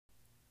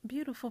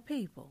Beautiful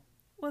people.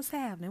 What's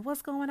happening?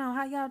 What's going on?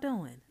 How y'all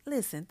doing?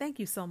 Listen, thank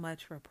you so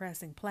much for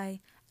pressing play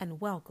and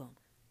welcome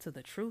to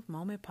the Truth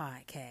Moment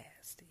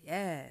Podcast.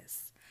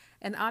 Yes,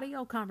 an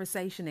audio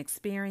conversation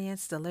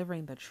experience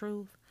delivering the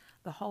truth,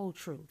 the whole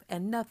truth,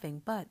 and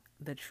nothing but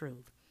the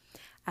truth.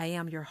 I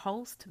am your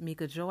host,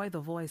 Mika Joy,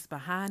 the voice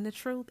behind the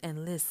truth.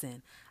 And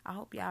listen, I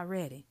hope y'all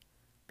ready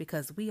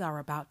because we are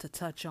about to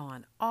touch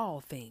on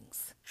all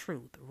things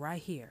truth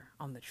right here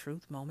on the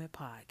Truth Moment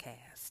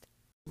Podcast.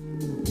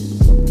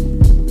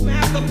 You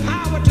have the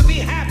power to be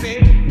happy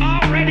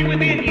already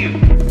within you.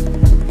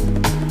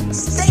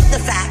 State the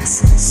facts,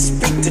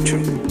 speak the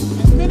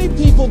truth. And many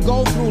people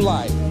go through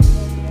life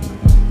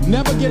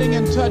never getting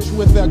in touch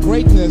with their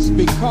greatness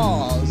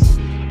because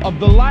of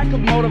the lack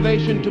of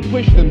motivation to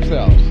push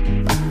themselves.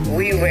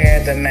 We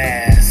wear the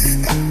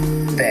mask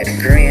that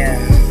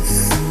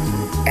grins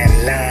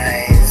and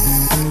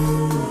lies.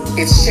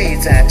 It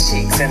shades our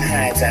cheeks and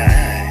hides our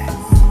eyes.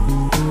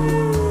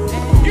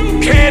 You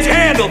can't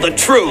handle the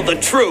truth.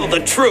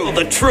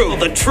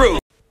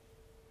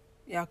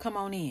 Y'all come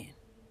on in.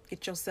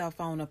 Get your cell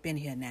phone up in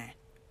here now.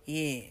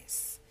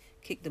 Yes.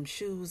 Kick them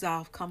shoes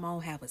off. Come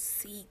on, have a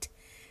seat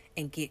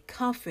and get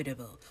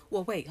comfortable.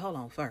 Well, wait, hold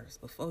on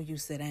first. Before you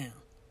sit down,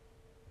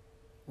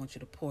 I want you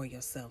to pour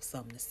yourself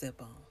something to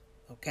sip on.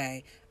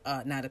 Okay?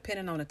 Now,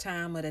 depending on the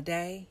time of the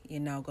day,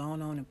 go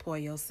on and pour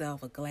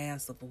yourself a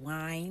glass of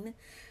wine.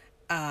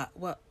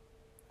 Well,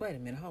 wait a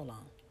minute. Hold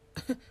on.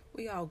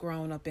 We all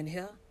grown up in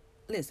here.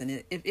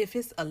 Listen, if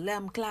it's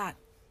 11 o'clock,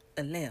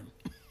 11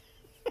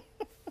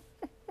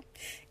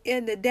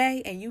 in the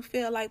day and you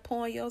feel like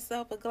pouring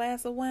yourself a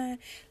glass of wine,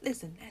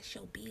 listen, that's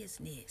your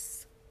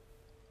business.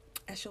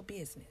 That's your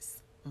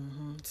business.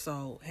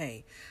 So,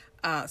 hey,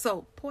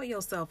 so pour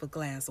yourself a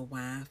glass of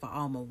wine for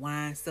all my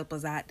wine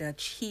sippers out there.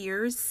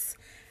 Cheers.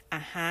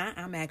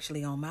 I'm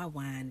actually on my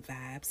wine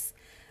vibes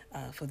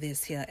for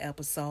this here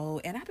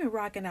episode. And I've been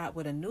rocking out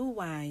with a new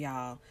wine,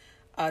 y'all.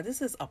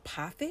 This is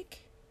Apothic.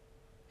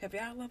 Have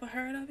y'all ever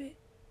heard of it?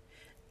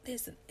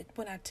 Listen,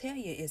 when I tell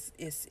you,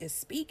 it's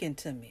speaking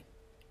to me.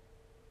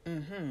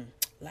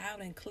 Loud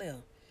and clear.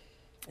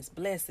 It's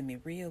blessing me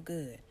real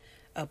good.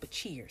 But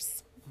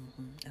cheers.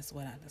 That's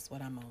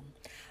what I'm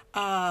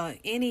on.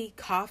 Any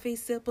coffee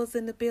sippers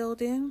in the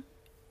building?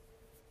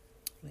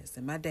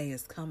 Listen, my day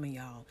is coming,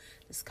 y'all.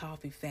 This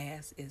coffee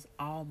fast is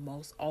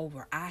almost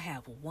over. I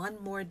have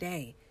one more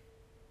day.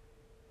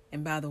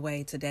 And by the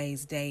way,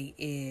 today's day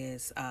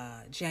is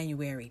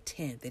January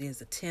 10th. It is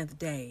the 10th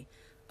day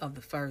of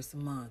the first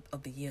month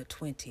of the year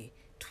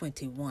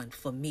 2021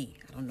 for me.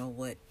 I don't know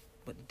what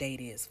the date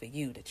is for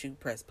you that you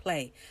press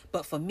play,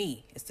 but for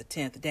me, it's the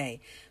 10th day.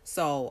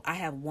 So I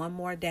have one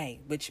more day,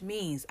 which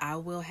means I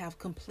will have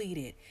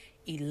completed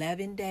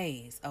 11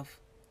 days of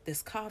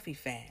this coffee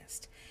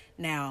fast.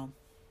 Now,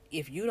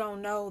 if you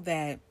don't know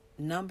that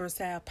numbers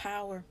have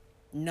power,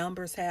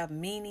 numbers have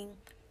meaning,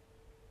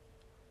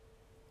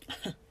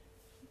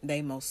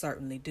 they most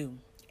certainly do.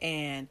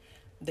 And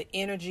the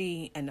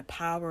energy and the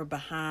power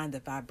behind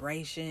the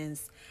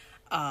vibrations,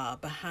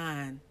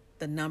 behind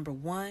the number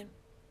one,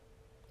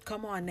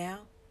 come on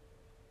now.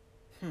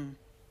 The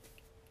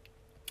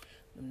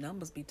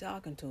numbers be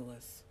talking to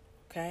us.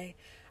 Okay.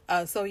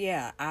 So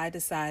yeah, I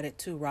decided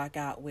to rock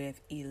out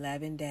with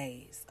 11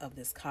 days of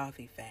this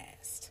coffee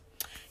fast.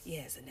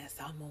 Yes, and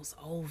that's almost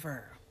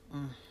over.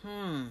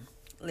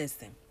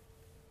 Listen.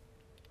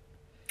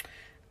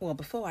 Well,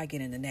 before I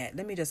get into that,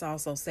 let me just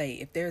also say,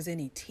 if there's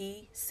any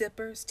tea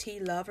sippers, tea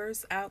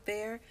lovers out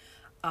there,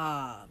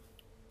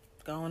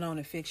 going on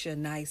and fix your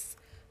nice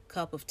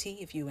cup of tea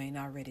if you ain't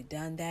already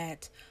done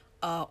that.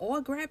 Or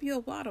grab you a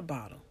water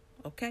bottle.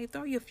 Okay,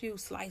 throw you a few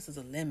slices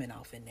of lemon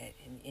off in that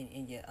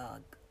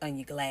in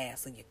your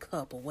glass or your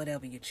cup or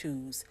whatever you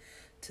choose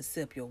to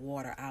sip your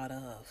water out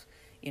of.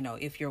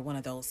 If you're one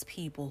of those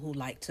people who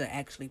like to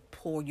actually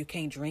pour, you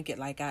can't drink it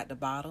like out the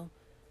bottle.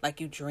 Like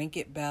you drink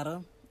it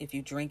better if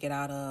you drink it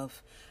out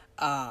of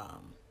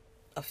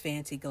a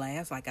fancy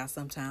glass. Like I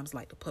sometimes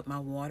like to put my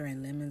water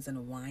and lemons in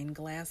a wine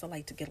glass. I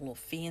like to get a little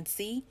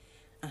fancy.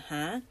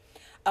 But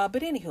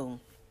anywho.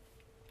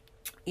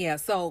 Yeah,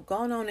 so go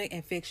on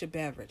and fix your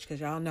beverage because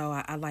y'all know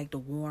I like to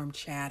warm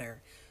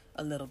chatter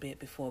a little bit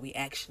before we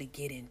actually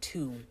get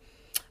into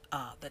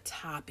the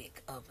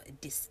topic of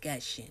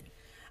discussion.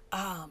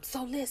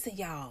 So listen,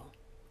 y'all.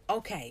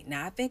 Okay,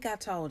 now I think I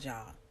told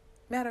y'all.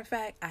 Matter of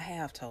fact, I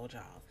have told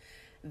y'all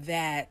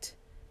that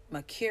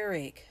my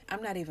Keurig,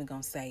 I'm not even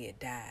going to say it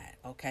died,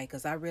 okay?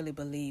 Because I really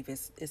believe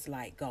it's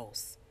like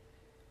ghosts.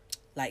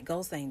 Like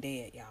ghosts ain't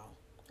dead, y'all,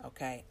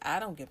 okay? I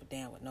don't give a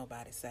damn what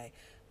nobody say.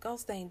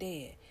 Ghosts ain't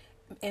dead.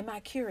 And my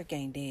Keurig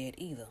ain't dead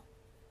either.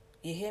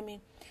 You hear me?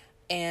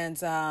 And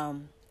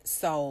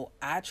so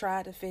I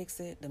tried to fix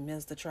it. The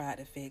mister tried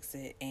to fix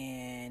it.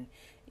 And,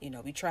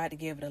 we tried to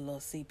give it a little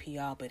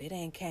CPR, but it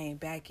ain't came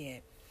back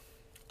yet.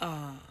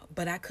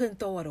 But I couldn't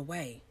throw it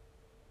away.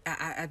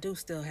 I do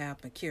still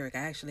have my Keurig. I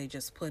actually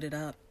just put it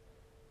up.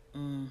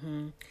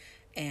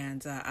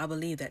 And I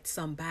believe that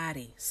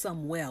somebody,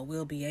 somewhere,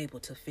 will be able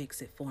to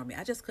fix it for me.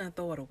 I just couldn't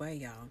throw it away,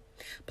 y'all.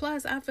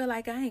 Plus, I feel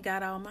like I ain't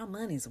got all my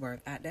money's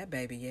worth out that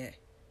baby yet.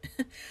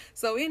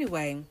 So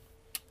anyway,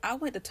 I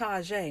went to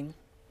Target,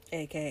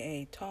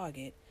 aka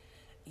Target,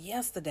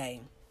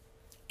 yesterday,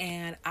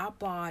 and I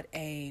bought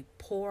a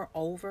pour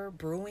over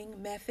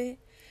brewing method.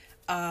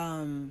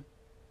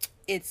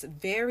 It's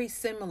very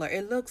similar.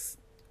 It looks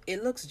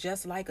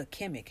just like a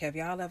Chemic. Have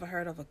y'all ever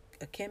heard of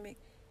a Chemic?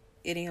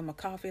 Any of my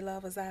coffee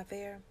lovers out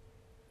there?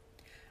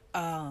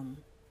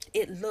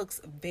 It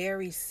looks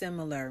very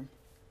similar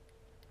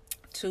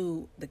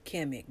to the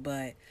Chemic,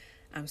 but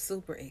I'm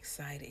super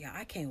excited, y'all.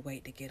 I can't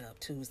wait to get up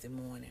Tuesday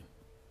morning.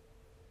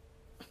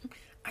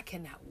 I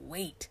cannot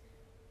wait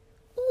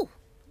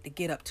to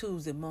get up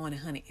Tuesday morning,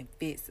 honey, and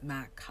fix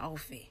my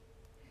coffee.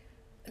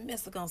 The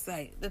mister gonna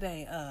say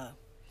today,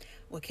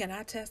 well, can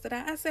I test it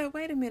out? I said,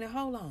 wait a minute,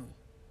 hold on.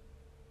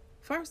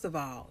 First of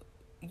all,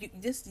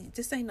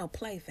 this ain't no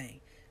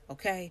plaything,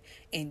 okay?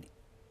 And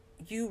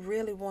you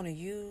really want to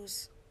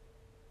use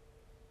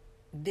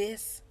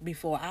this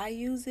before I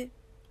use it?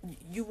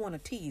 You want to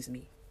tease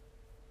me.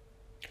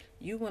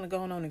 You want to go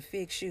on and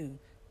fix you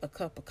a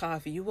cup of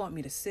coffee. You want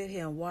me to sit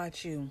here and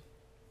watch you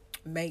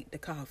make the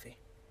coffee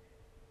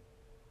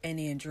and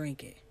then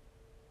drink it.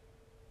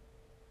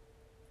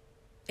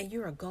 And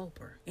you're a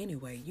gulper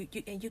anyway.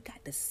 You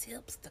got the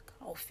sips the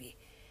coffee.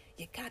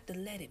 You got to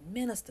let it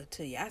minister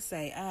to you. I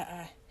say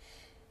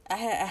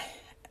I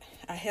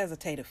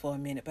hesitated for a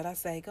minute, but I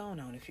say go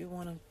on if you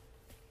wanna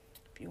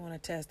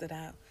test it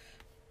out.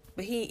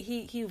 But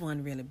he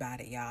wasn't really about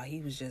it, y'all. He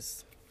was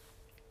just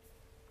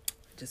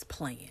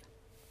playing.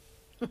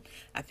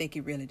 I think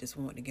he really just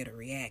wanted to get a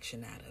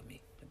reaction out of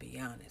me, to be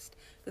honest,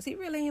 because he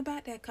really ain't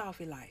about that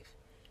coffee life.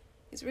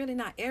 It's really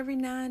not. Every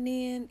now and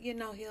then,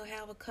 he'll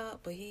have a cup,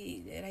 but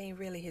it ain't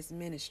really his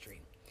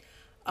ministry.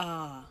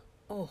 God,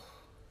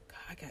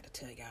 I got to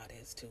tell y'all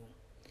this too.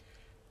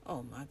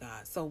 Oh my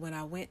God. So when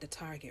I went to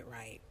Target,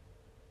 right,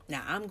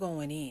 now I'm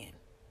going in,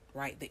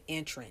 right, the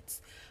entrance,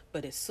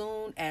 but as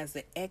soon as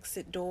the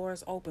exit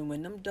doors open,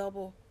 when them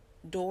double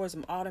doors,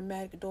 them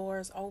automatic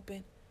doors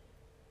open,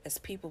 as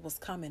people was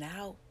coming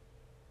out,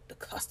 the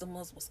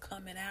customers was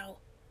coming out,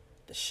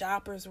 the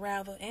shoppers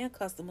rather, and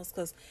customers,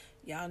 because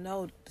y'all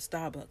know the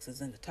Starbucks is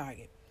in the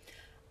Target.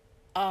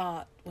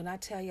 When I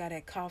tell y'all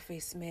that coffee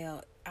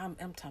smell, I'm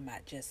talking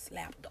about just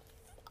slapped the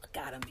fuck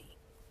out of me.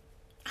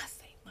 I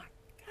say, my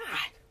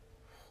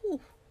God.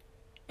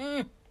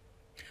 Whew.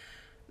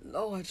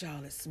 Lord,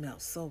 y'all, it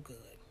smells so good.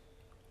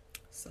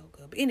 So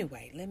good. But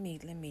anyway, let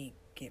me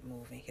get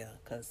moving here,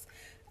 because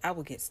I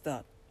will get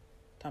stuck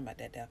talking about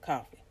that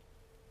coffee.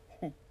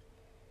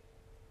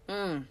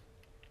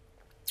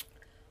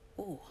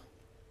 Ooh.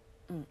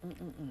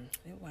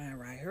 That wine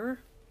right here.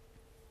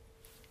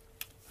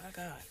 My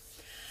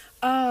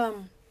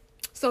God.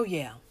 So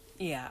yeah.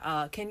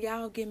 Can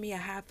y'all give me a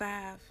high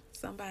five,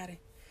 somebody?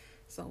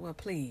 So, well,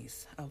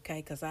 please,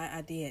 okay, because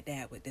I did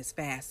that with this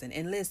fasting.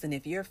 And listen,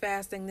 if you're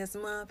fasting this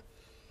month,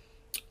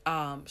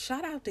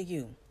 shout out to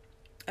you.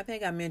 I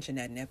think I mentioned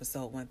that in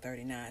episode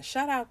 139.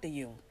 Shout out to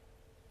you.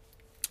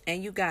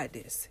 And you got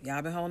this.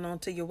 Y'all been holding on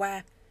to your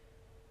why?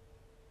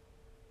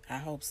 I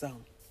hope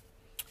so.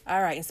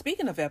 All right, and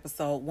speaking of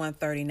episode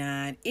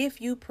 139, if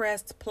you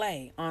pressed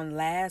play on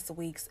last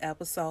week's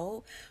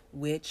episode,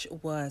 which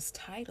was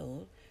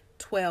titled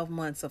 12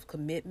 Months of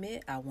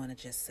Commitment, I want to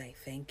just say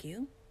thank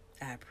you.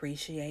 I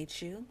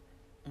appreciate you.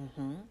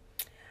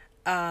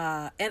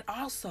 And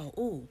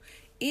also,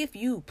 if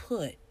you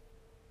put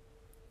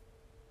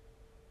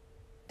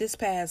this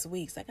past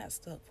week's, I got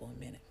stuck for a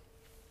minute.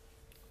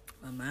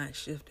 My mind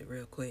shifted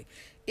real quick.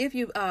 If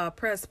you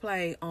press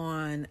play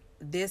on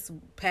this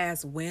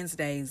past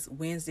Wednesday's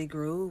Wednesday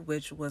Groove,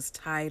 which was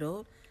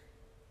titled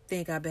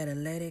Think I Better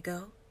Let It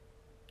Go.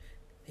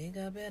 Think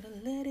I better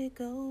let it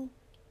go.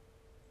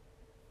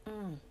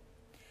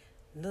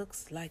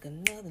 Looks like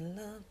another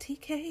love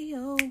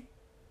TKO.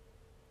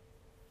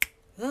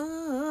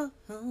 Oh,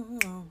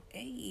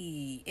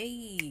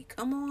 hey,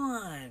 come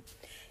on.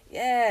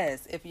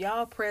 Yes, if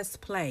y'all press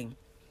play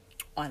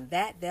on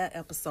that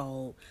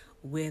episode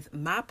with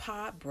my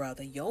pod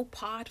brother, your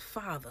pod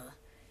father,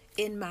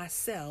 and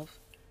myself,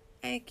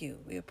 thank you.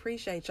 We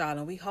appreciate y'all,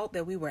 and we hope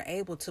that we were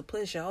able to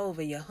push you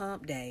over your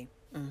hump day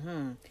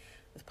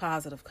with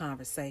positive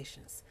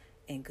conversations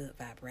and good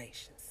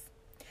vibrations.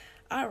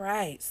 All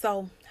right,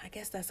 so I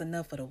guess that's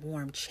enough of the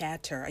warm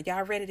chatter. Are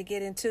y'all ready to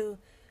get into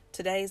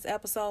today's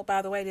episode?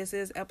 By the way, this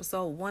is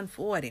episode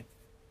 140.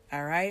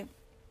 All right.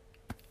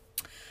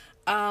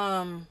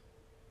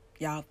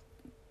 Y'all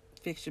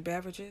fix your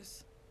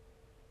beverages.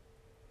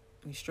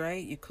 You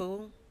straight? You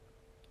cool?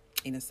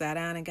 You done sat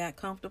down and got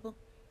comfortable?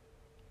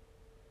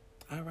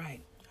 All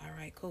right,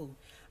 cool.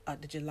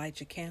 Did you light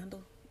your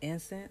candle?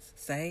 Incense?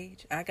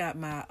 Sage? I got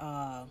my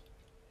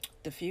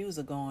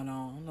diffuser going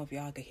on. I don't know if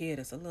y'all can hear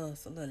this.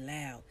 It's a little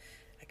loud.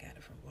 I got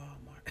it from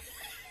Walmart.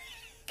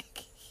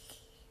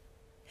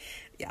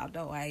 Y'all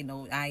know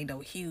I ain't no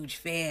huge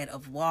fan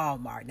of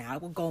Walmart. Now I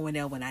will go in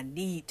there when I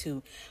need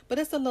to, but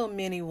it's a little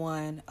mini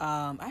one.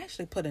 I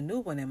actually put a new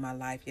one in my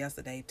life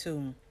yesterday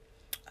too,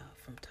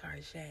 from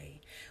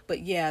Target.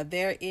 But yeah,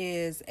 there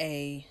is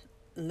a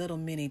little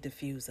mini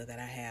diffuser that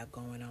I have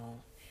going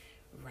on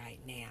right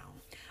now.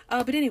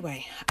 But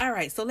anyway, all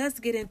right. So let's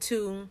get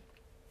into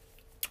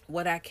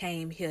what I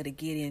came here to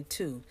get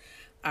into.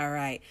 All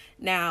right.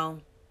 Now,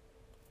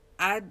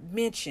 I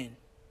mentioned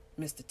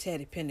Mr.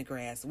 Teddy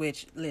Pendergrass,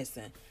 which,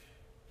 listen,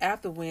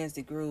 after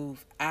Wednesday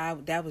Groove,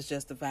 that was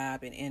just the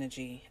vibe and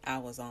energy I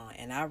was on.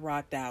 And I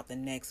rocked out the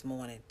next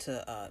morning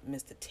to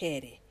Mr.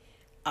 Teddy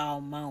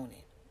all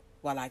morning.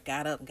 While I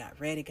got up and got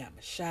ready, got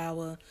my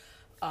shower,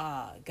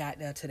 got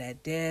there to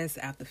that desk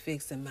after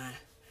fixing my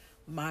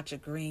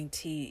matcha green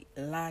tea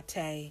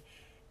latte.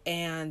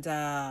 And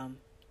I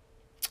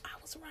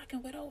was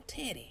rocking with old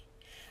Teddy.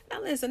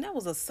 Now listen, that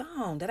was a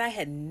song that I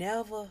had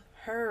never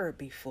heard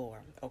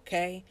before,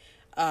 okay?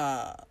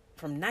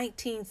 From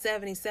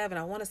 1977,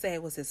 I want to say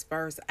it was his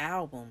first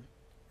album,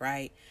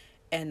 right?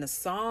 And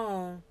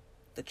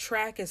the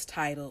track is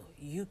titled,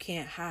 You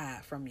Can't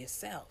Hide From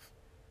Yourself.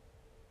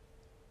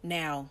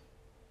 Now,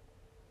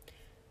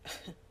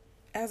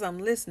 as I'm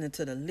listening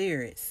to the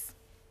lyrics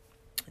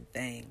and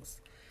things,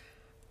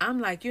 I'm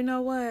like, you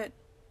know what?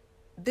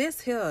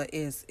 This here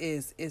is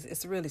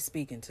really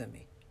speaking to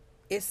me.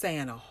 It's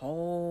saying a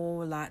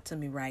whole lot to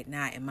me right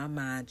now, and my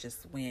mind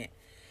just went.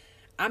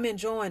 I'm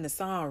enjoying the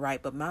song,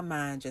 right? But my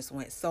mind just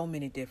went so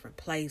many different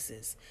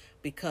places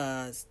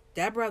because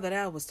that brother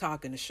that was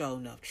talking to show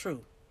enough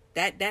truth.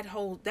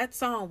 That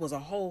song was a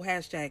whole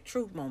hashtag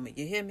truth moment.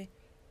 You hear me?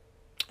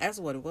 That's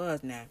what it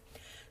was now.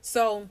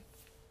 So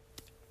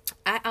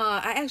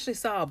I actually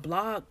saw a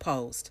blog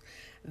post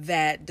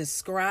that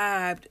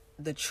described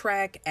the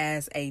track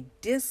as a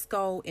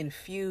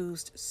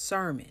disco-infused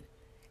sermon.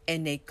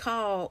 And they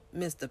called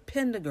Mr.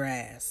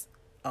 Pendergrass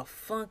a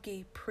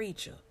funky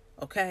preacher,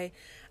 okay?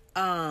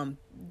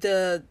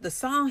 The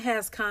song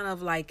has kind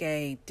of like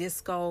a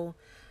disco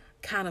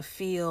kind of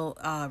feel,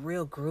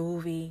 real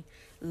groovy.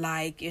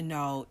 Like,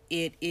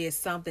 it is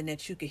something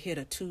that you could hit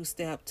a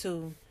two-step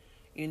to.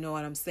 You know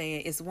what I'm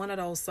saying? It's one of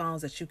those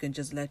songs that you can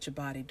just let your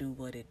body do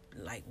what it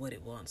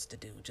wants to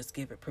do. Just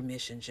give it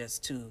permission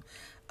just to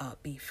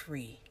be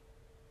free,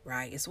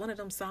 right? It's one of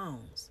them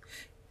songs.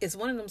 It's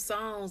one of them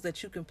songs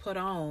that you can put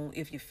on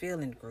if you're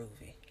feeling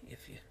groovy,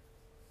 if you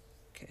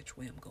catch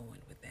where I'm going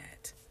with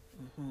that.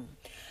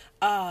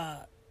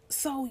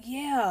 So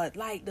yeah,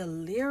 like the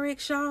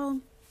lyrics, y'all.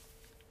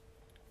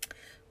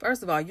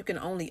 First of all, you can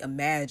only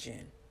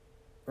imagine,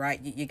 right?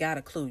 You got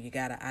a clue, you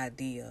got an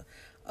idea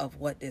of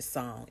what this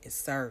song is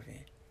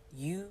serving.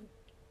 You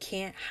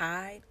can't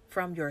hide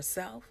from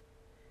yourself.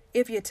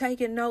 If you're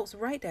taking notes,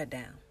 write that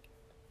down.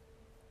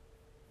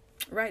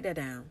 Write that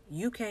down.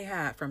 You can't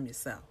hide from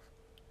yourself.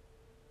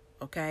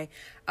 Okay?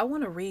 I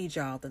want to read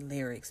y'all the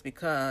lyrics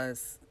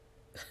because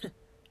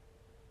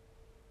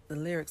the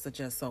lyrics are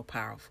just so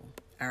powerful.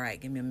 All right,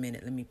 give me a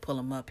minute. Let me pull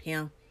them up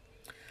here.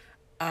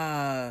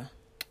 Oh,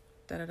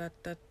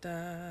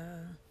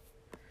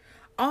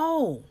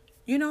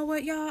 you know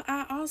what, y'all?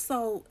 I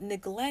also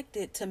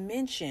neglected to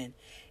mention,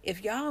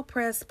 if y'all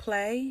press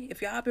play,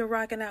 if y'all been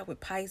rocking out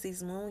with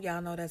Pisces Moon,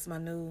 y'all know that's my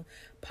new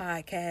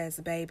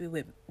podcast, baby,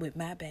 with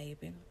my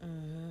baby,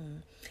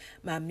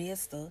 my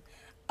mister.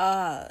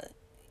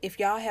 If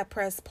y'all have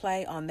pressed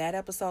play on that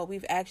episode,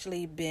 we've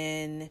actually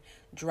been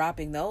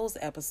dropping those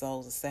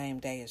episodes the same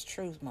day as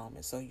Truth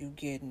Moment. So you're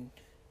getting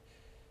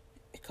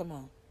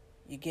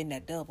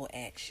that double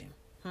action.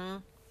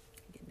 You're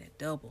getting that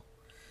double.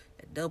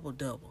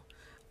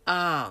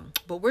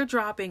 But we're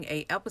dropping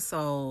a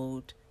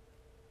episode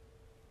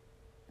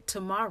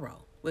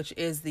tomorrow, which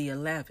is the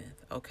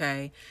 11th,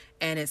 okay?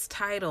 And it's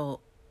titled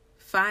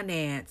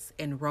Finance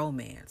and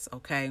Romance,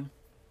 okay?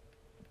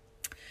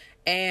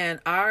 And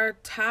our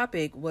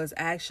topic was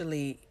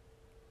actually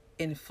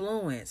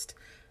influenced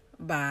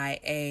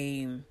by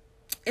a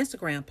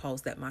Instagram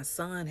post that my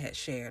son had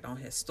shared on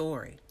his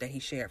story that he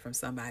shared from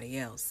somebody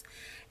else.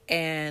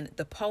 And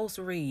the post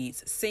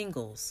reads,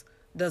 Singles,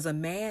 does a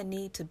man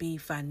need to be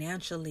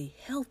financially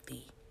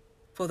healthy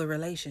for the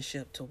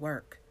relationship to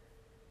work?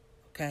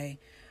 Okay.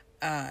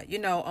 On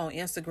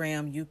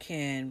Instagram, you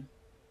can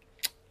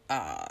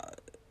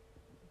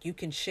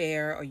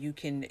share, or you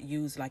can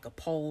use like a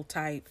poll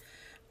type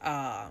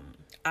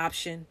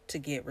option to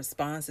get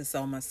responses.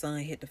 So my son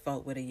hit the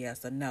vote with a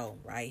yes or no,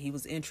 right? He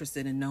was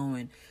interested in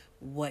knowing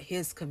what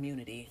his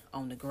community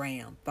on the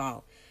gram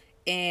thought.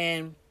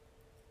 And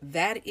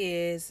that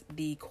is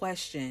the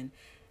question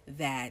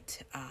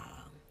that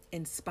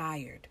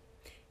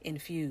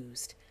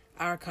infused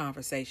our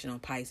conversation on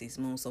Pisces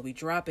Moon. So we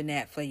dropping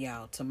that for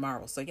y'all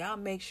tomorrow. So y'all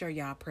make sure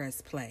y'all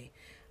press play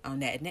on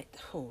that. And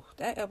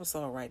that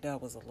episode right there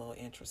was a little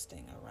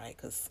interesting, all right?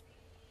 Because,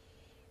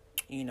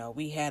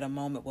 we had a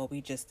moment where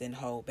we just didn't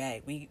hold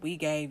back. We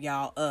gave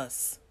y'all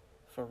us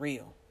for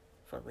real,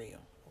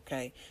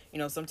 okay?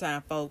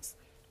 Sometimes folks,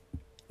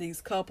 these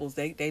couples,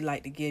 they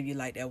like to give you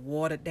like that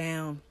watered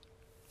down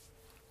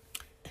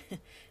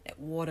that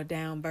watered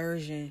down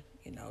version.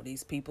 You know,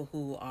 these people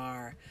who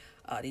are,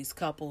 these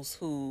couples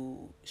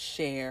who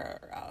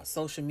share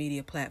social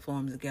media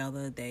platforms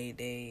together.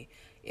 They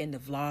in the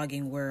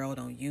vlogging world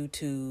on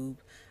YouTube.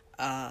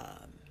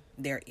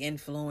 They're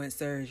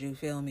influencers, you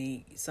feel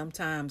me?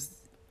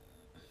 Sometimes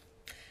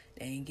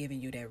they ain't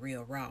giving you that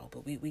real raw,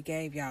 but we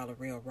gave y'all a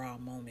real raw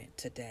moment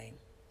today.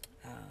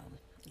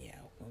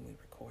 When we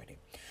recorded.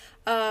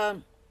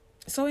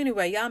 So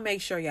anyway, y'all make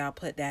sure y'all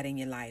put that in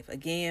your life.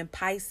 Again,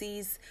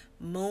 Pisces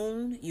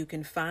Moon. You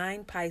can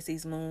find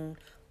Pisces Moon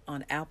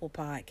on Apple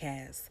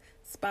Podcasts,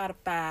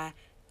 Spotify,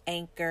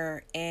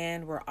 Anchor,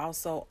 and we're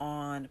also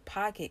on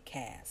Pocket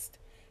Cast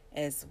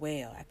as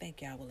well. I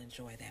think y'all will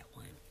enjoy that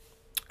one.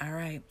 All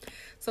right.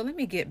 So let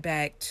me get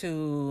back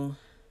to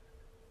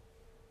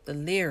the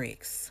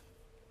lyrics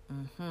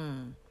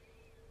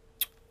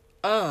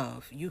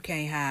of You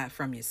Can't Hide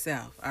From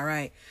Yourself. All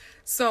right.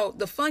 So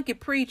the funky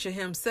preacher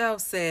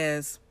himself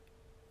says,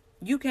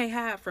 you can't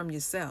hide from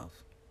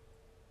yourself.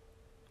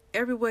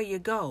 Everywhere you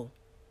go,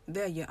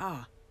 there you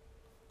are.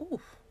 Ooh.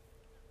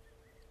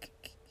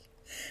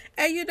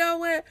 And you know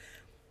what?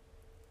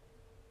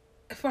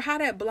 For how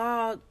that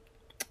blog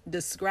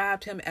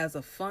described him as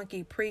a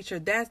funky preacher,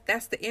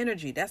 that's the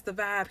energy, that's the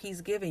vibe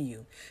he's giving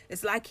you.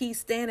 It's like he's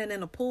standing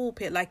in a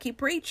pulpit, like he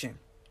preaching.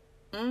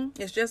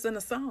 It's just in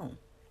a song.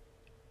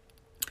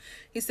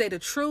 He said the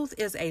truth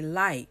is a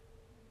light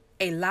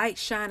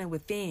shining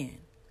within.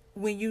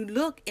 When you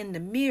look in the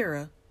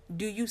mirror,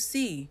 do you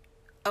see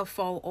a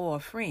foe or a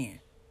friend?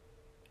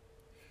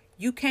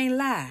 You can't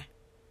lie.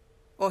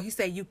 Or he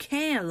said you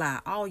can lie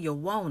all you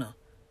wanna.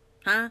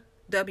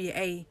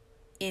 WANNA,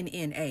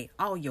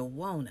 all you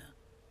wanna.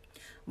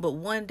 But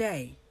one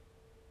day,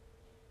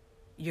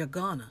 you're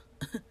gonna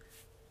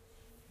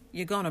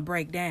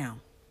break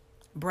down,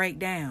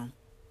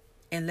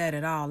 and let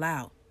it all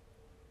out.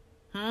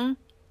 I'm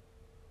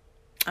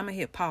gonna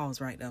hit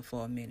pause right there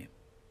for a minute.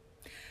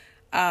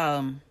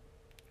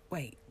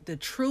 Wait, the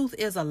truth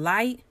is a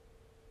light.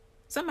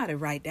 Somebody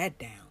write that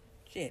down.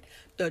 Shit,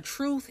 the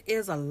truth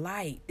is a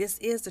light. This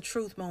is the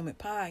Truth Moment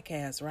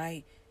podcast,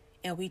 right?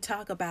 And we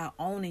talk about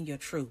owning your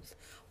truth,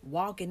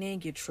 walking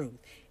in your truth,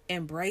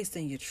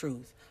 embracing your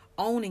truth,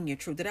 owning your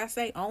truth. Did I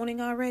say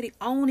owning already?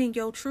 Owning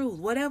your truth,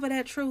 whatever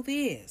that truth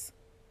is.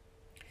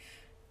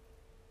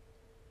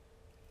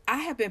 I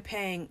have been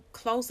paying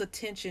close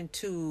attention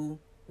to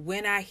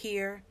when I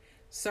hear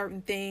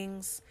certain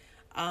things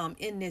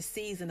in this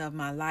season of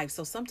my life.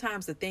 So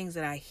sometimes the things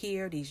that I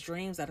hear, these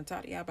dreams, I done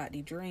talked to y'all about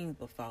these dreams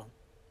before.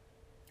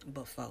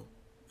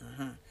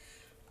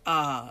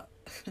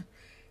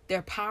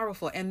 They're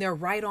powerful and they're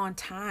right on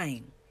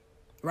time,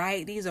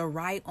 right? These are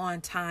right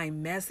on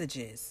time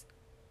messages.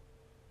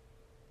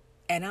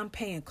 And I'm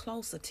paying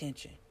close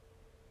attention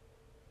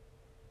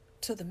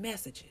to the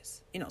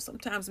messages. You know,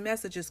 sometimes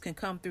messages can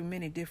come through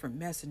many different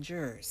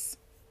messengers.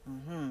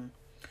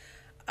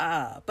 But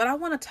I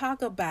want to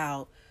talk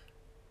about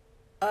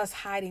us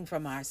hiding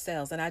from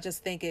ourselves. And I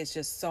just think it's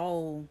just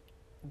so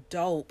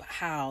dope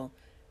how,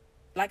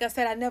 like I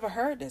said, I never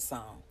heard this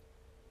song,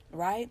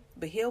 right?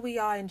 But here we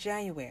are in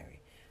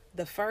January,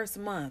 the first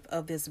month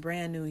of this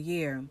brand new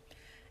year.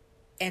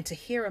 And to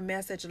hear a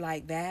message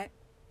like that,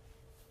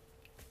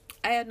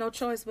 I had no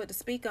choice but to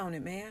speak on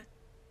it, man.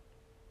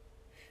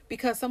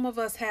 Because some of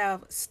us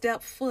have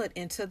stepped foot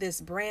into this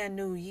brand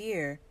new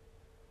year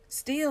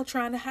still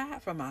trying to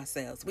hide from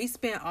ourselves. We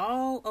spent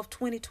all of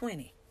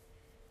 2020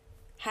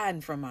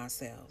 hiding from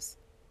ourselves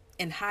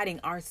and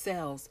hiding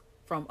ourselves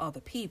from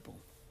other people,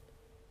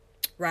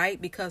 right?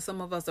 Because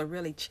some of us are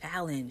really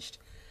challenged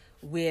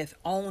with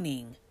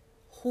owning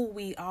who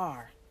we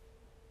are.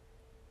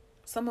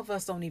 Some of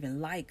us don't even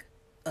like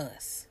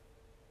us.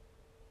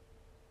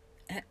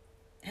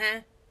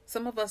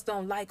 Some of us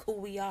don't like who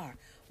we are.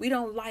 We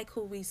don't like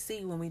who we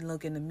see when we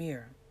look in the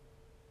mirror.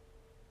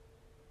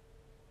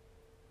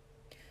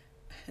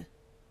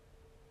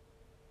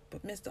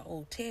 But Mr.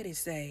 Old Teddy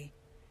say,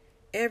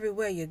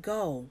 everywhere you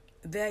go,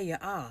 there you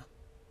are.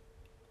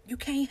 You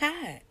can't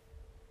hide.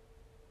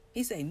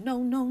 He say,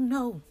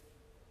 no.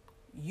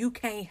 You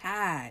can't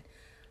hide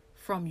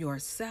from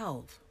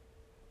yourself.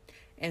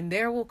 And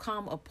there will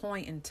come a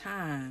point in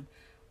time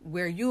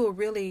where you'll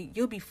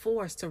be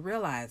forced to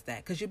realize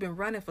that, because you've been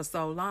running for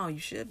so long. You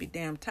should be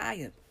damn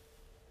tired.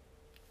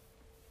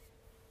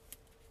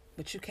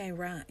 But you can't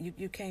run.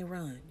 You can't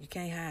run. You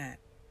can't hide.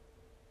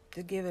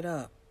 Just give it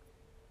up.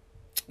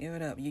 Give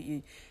it up.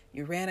 You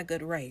ran a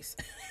good race.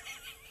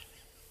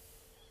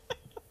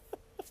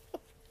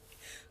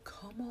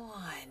 Come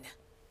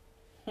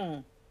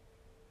on.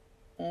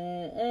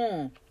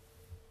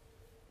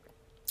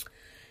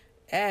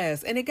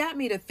 Yes. And it got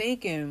me to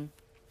thinking,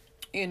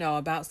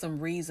 about some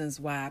reasons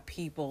why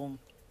people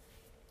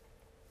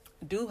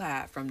do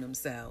hide from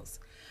themselves.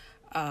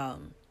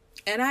 And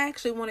I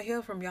actually want to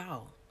hear from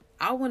y'all.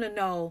 I want to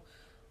know,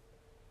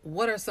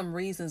 what are some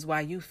reasons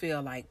why you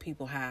feel like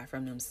people hide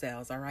from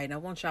themselves? All right. And I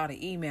want y'all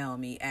to email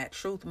me at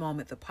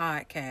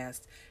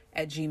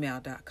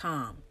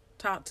truthmomentthepodcast@gmail.com.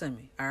 Talk to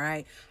me. All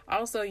right.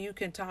 Also, you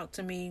can talk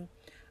to me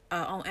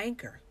on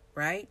Anchor,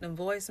 right? Them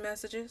voice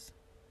messages.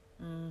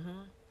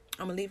 I'm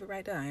going to leave it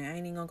right there. I ain't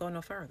even going to go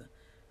no further.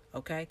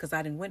 Okay? Because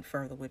I didn't went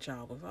further with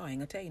y'all before. I ain't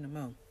going to tell you no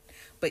more.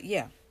 But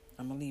yeah,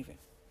 I'm going to leave it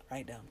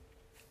right there.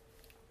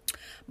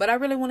 But I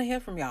really want to hear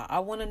from y'all. I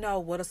want to know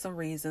what are some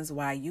reasons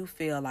why you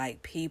feel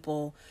like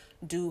people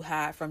do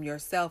hide from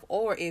yourself,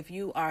 or if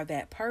you are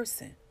that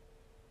person.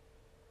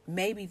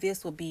 Maybe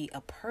this will be a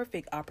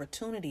perfect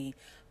opportunity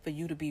for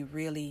you to be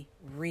really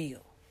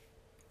real,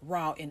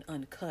 raw and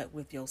uncut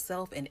with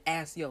yourself, and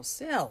ask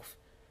yourself,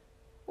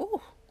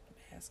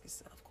 ask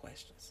yourself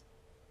questions.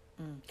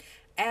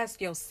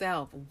 Ask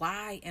yourself,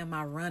 why am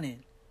I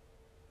running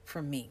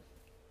from me?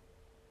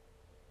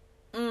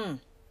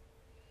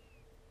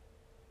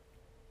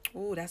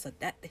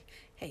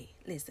 Hey,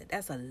 listen,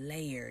 that's a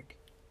layered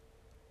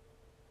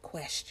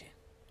question.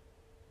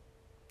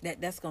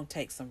 That's going to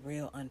take some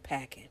real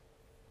unpacking.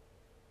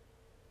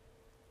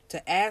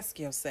 To ask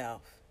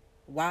yourself,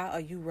 why are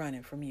you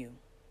running from you?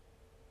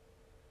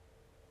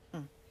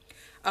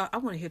 I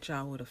want to hit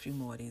y'all with a few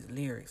more of these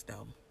lyrics,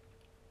 though.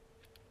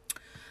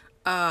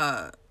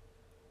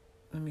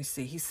 Let me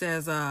see. He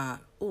says,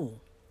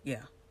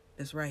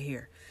 this right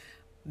here.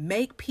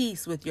 Make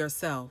peace with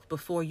yourself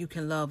before you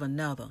can love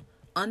another.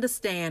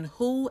 Understand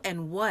who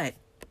and what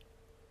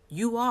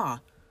you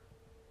are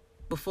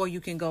before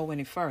you can go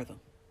any further.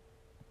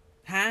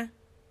 Huh?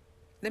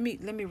 Let me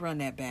run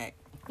that back.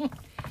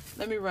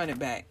 Let me run it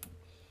back.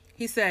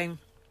 He's saying,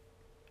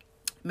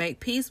 make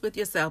peace with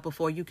yourself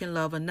before you can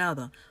love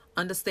another.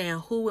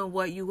 Understand who and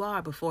what you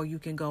are before you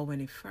can go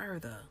any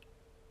further.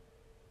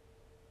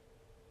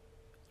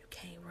 You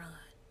can't run.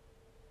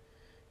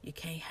 You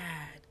can't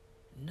hide.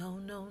 No.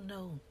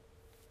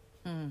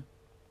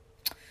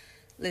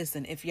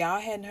 Listen, if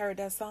y'all hadn't heard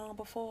that song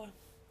before,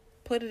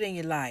 put it in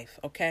your life,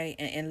 okay?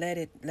 And let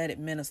it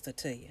minister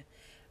to you.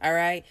 All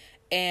right?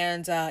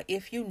 And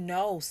if you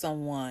know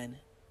someone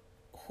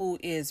who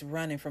is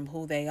running from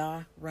who they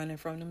are, running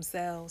from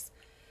themselves,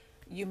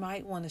 you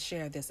might want to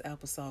share this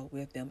episode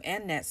with them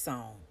and that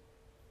song.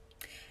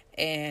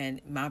 And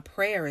my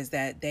prayer is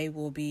that they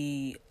will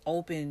be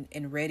open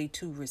and ready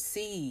to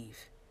receive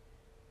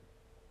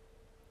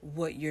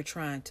what you're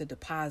trying to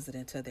deposit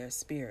into their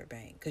spirit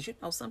bank. Because,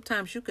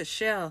 sometimes you could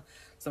share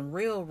some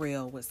real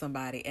with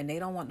somebody and they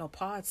don't want no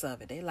parts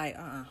of it. They like,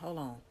 hold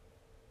on.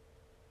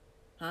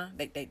 Huh?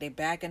 They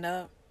backing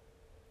up.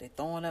 They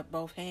throwing up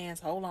both hands.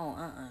 Hold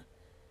on,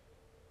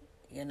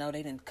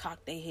 they didn't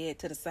cock their head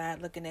to the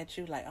side looking at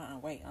you like,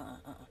 wait,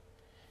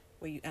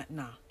 Where you,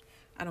 nah,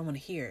 I don't want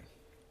to hear it.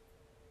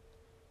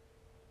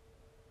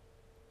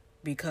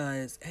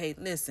 Because, hey,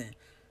 listen,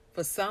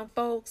 for some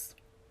folks,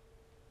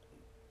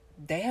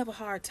 they have a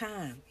hard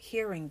time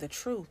hearing the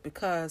truth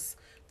because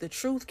the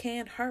truth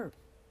can hurt.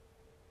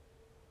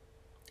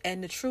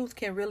 And the truth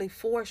can really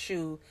force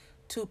you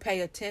to pay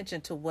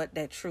attention to what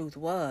that truth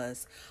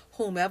was,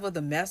 whomever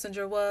the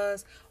messenger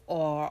was,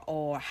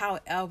 or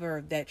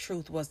however that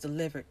truth was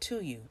delivered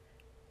to you.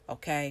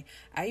 Okay?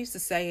 I used to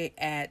say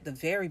at the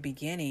very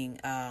beginning,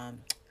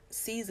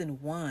 season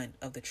 1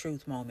 of the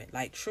Truth Moment,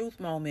 like truth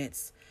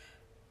moments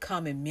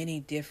come in many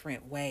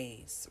different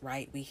ways,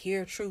 right? We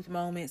hear truth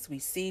moments, we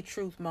see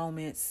truth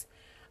moments,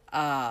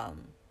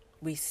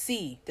 we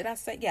see, did I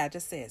say? Yeah, I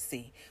just said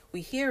see.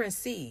 We hear and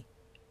see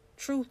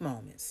truth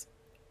moments,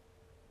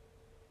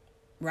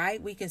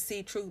 right? We can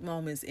see truth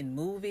moments in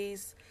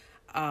movies.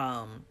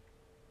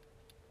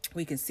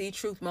 We can see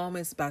truth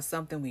moments by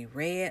something we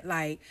read.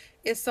 Like,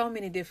 it's so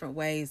many different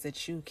ways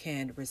that you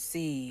can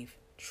receive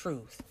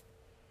truth.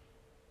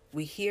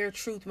 We hear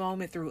truth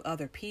moment through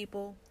other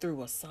people,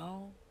 through a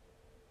song.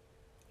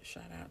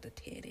 Shout out to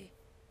Teddy.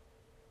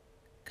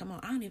 Come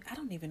on, I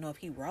don't even know if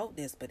he wrote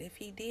this, but if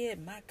he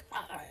did, my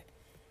God,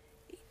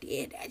 he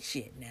did that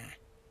shit now.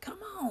 Come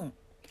on.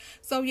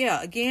 So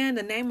yeah, again,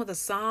 the name of the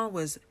song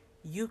was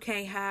You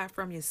Can't Hide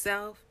From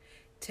Yourself,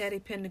 Teddy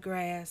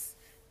Pendergrass,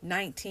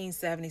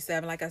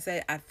 1977. Like I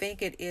said, I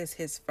think it is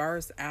his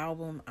first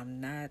album. I'm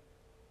not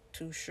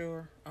too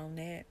sure on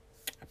that.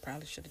 I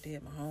probably should have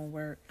did my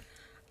homework.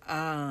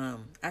 I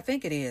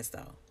think it is,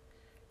 though.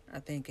 I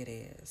think it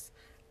is.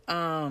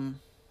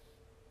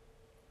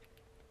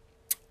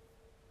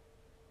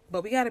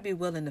 But we got to be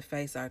willing to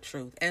face our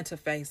truth and to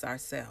face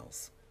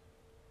ourselves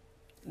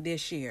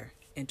this year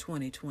in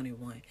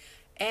 2021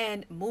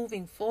 and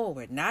moving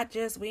forward.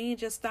 We ain't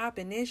just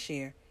stopping this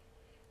year.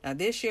 Now,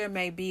 this year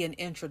may be an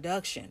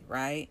introduction,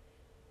 right?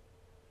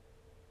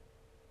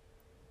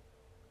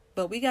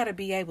 But we got to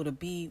be able to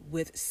be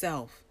with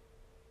self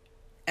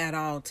at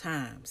all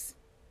times.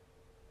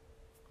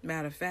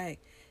 Matter of fact,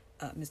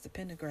 Mr.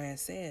 Pendergrass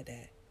said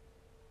that.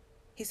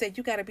 He said,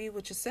 you got to be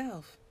with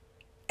yourself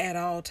at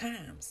all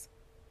times.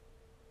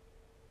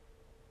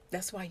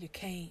 That's why you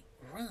can't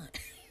run.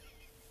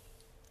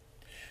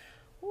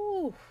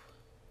 Ooh.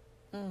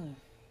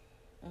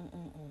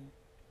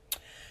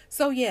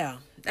 So yeah,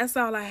 that's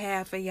all I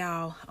have for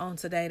y'all on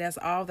today. That's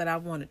all that I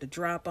wanted to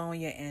drop on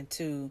you and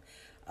to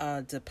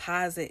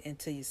deposit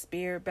into your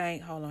spirit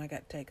bank. Hold on, I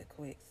got to take a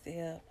quick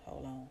sip.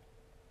 Hold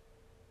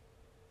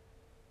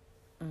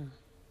on.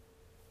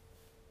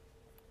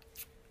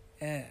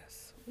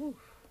 Yes. Woo.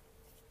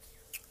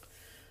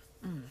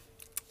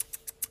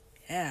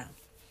 Yeah.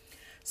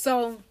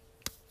 So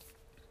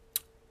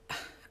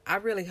I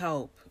really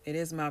hope, it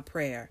is my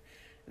prayer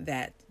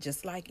that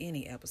just like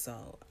any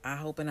episode, I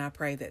hope and I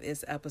pray that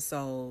this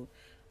episode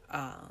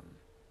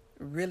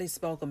really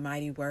spoke a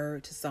mighty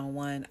word to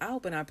someone. I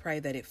hope and I pray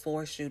that it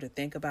forced you to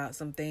think about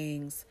some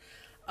things,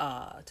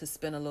 to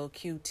spend a little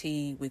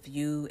QT with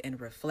you and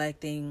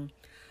reflecting.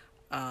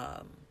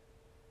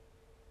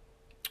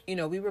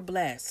 We were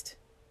blessed.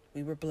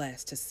 We were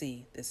blessed to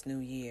see this new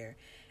year.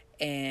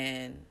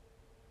 And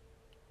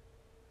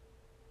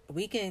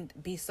we can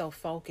be so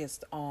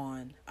focused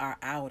on our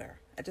outer.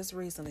 I just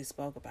recently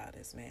spoke about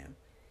this, man.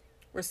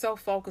 We're so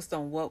focused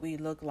on what we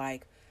look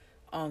like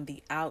on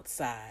the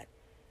outside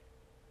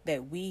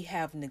that we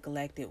have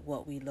neglected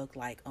what we look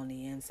like on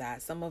the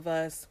inside. Some of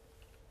us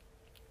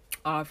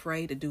are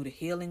afraid to do the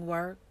healing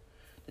work,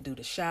 to do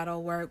the shadow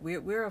work.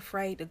 We're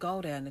afraid to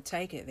go there and to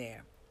take it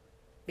there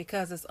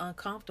because it's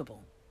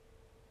uncomfortable.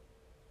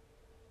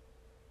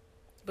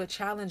 But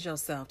challenge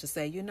yourself to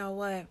say, you know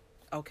what?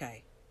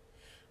 Okay,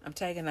 I'm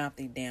taking off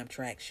these damn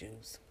track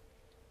shoes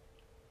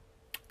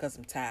because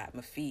I'm tired.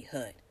 My feet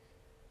hurt.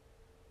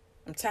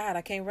 I'm tired.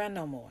 I can't run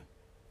no more.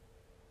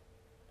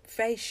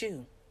 Face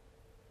you.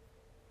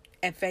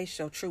 And face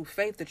your truth.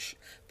 Face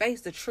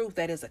the truth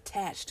that is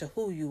attached to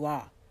who you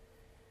are.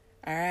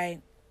 All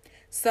right?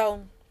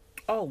 So,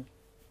 and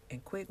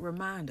quick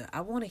reminder,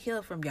 I want to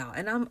hear from y'all.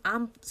 And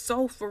I'm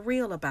so for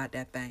real about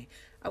that thing.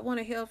 I want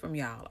to hear from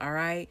y'all. All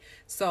right?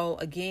 So,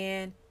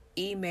 again,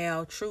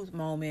 email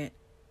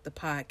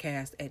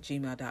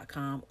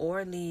truthmomentthepodcast@gmail.com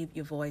or leave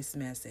your voice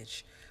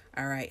message.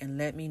 All right? And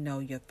let me know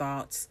your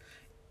thoughts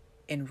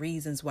and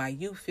reasons why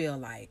you feel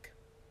like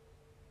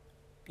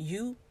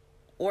you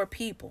or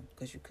people,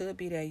 because you could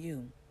be that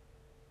you,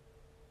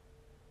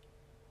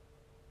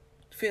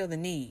 feel the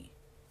need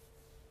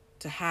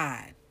to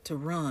hide, to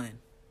run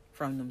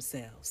from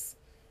themselves.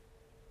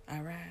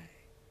 All right.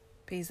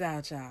 Peace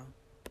out, y'all.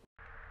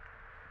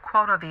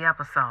 Quote of the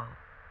episode: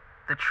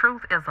 "The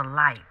truth is a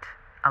light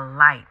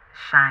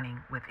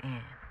shining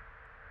within."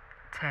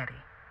 Teddy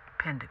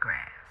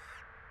Pendergrass.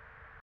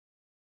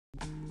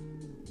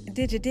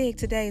 Did you dig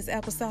today's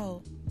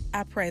episode?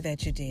 I pray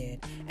that you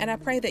did. And I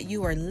pray that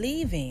you are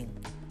leaving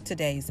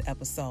today's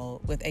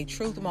episode with a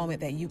truth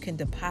moment that you can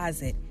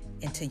deposit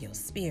into your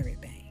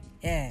spirit bank.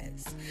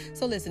 Yes.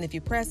 So listen, if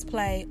you press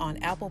play on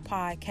Apple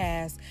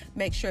Podcasts,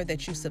 make sure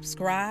that you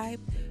subscribe,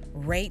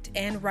 rate,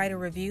 and write a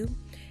review.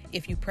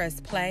 If you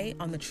press play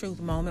on the Truth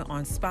Moment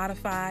on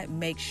Spotify,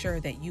 make sure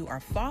that you are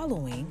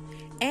following.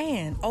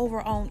 And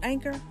over on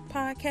Anchor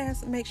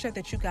Podcast, make sure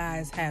that you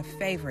guys have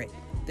favorite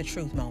the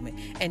Truth Moment.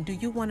 And do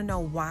you want to know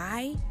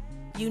why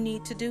you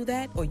need to do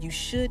that, or you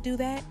should do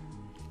that,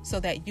 so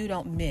that you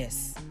don't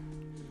miss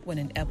when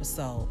a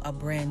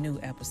brand new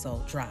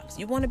episode drops?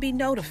 You want to be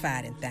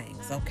notified in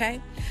things, okay?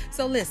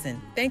 So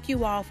listen, thank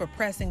you all for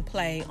pressing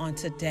play on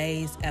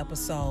today's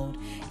episode.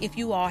 If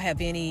you all have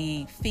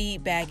any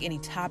feedback, any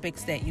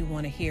topics that you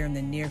want to hear in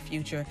the near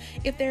future,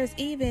 if there's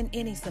even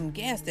some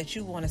guests that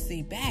you want to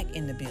see back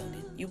in the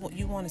building,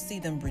 you want to see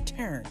them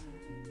return,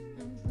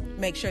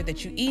 make sure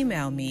that you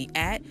email me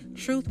at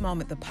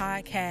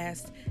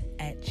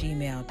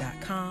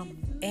truthmomentthepodcast@gmail.com.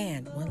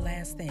 And one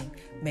last thing,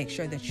 make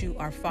sure that you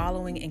are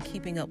following and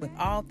keeping up with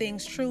all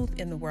things truth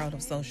in the world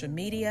of social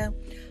media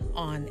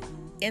on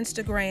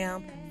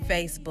Instagram,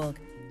 Facebook,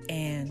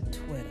 and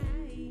Twitter.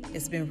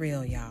 It's been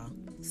real, y'all.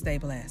 Stay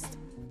blessed.